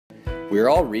We are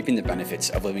all reaping the benefits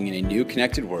of living in a new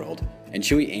connected world, and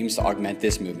Chui aims to augment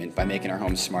this movement by making our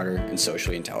homes smarter and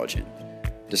socially intelligent.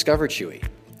 Discover Chui,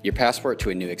 your passport to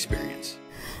a new experience.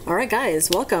 All right, guys,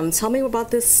 welcome. Tell me about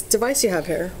this device you have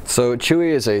here. So Chui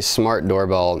is a smart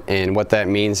doorbell, and what that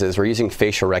means is we're using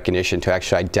facial recognition to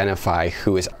actually identify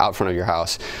who is out front of your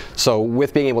house. So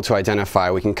with being able to identify,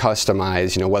 we can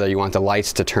customize, whether you want the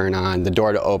lights to turn on, the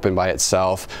door to open by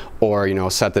itself, or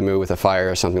set the mood with a fire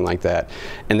or something like that.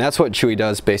 And that's what Chui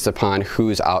does based upon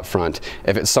who's out front.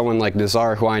 If it's someone like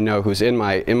Nezare, who I know who's in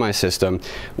my system,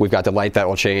 we've got the light that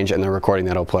will change and the recording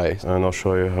that'll play. And I'll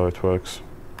show you how it works.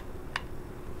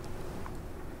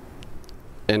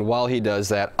 And while he does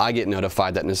that, I get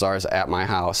notified that Nezare is at my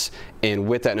house. And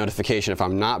with that notification, if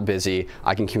I'm not busy,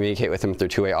 I can communicate with him through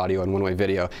two-way audio and one-way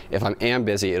video. If I am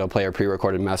busy, it'll play a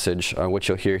pre-recorded message, which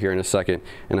you'll hear here in a second.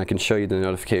 And I can show you the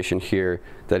notification here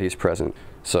that he's present.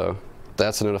 So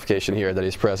that's the notification here that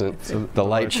he's present. So the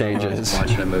light changes. I'm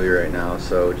watching a movie right now,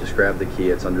 so just grab the key.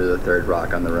 It's under the third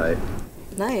rock on the right.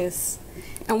 Nice.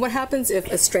 And what happens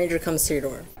if a stranger comes to your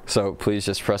door? So please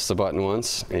just press the button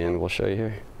once, and we'll show you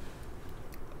here.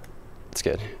 It's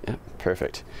good. Yeah,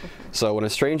 perfect. So when a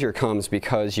stranger comes,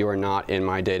 because you are not in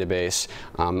my database,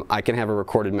 I can have a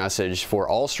recorded message for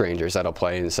all strangers that'll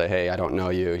play and say, hey, I don't know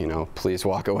you, please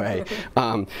walk away.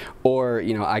 Or,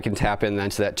 I can tap in then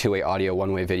to that two-way audio,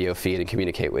 one-way video feed and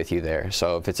communicate with you there.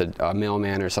 So if it's a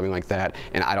mailman or something like that,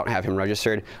 and I don't have him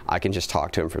registered, I can just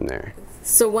talk to him from there.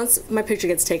 So once my picture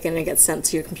gets taken and it gets sent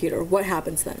to your computer, what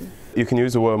happens then? You can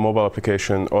use a mobile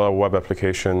application or a web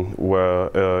application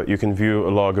where you can view a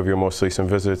log of your most recent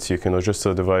visits, you can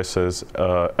register devices,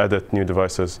 edit new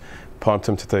devices, prompt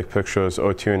them to take pictures,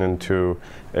 or tune into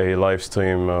a live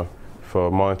stream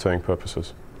for monitoring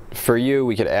purposes. For you,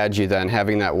 we could add you then,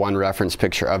 having that one reference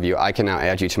picture of you, I can now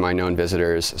add you to my known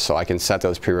visitors, so I can set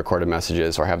those pre-recorded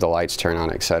messages or have the lights turn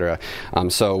on, etc.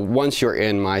 So once you're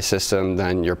in my system,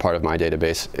 then you're part of my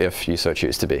database, if you so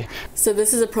choose to be. So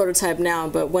this is a prototype now,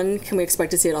 but when can we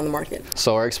expect to see it on the market?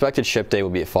 So our expected ship date will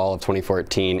be fall of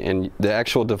 2014, and the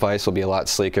actual device will be a lot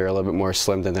sleeker, a little bit more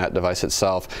slim than that device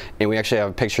itself, and we actually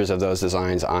have pictures of those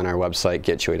designs on our website,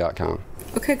 getchui.com.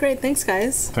 Okay, great. Thanks,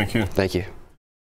 guys. Thank you. Thank you.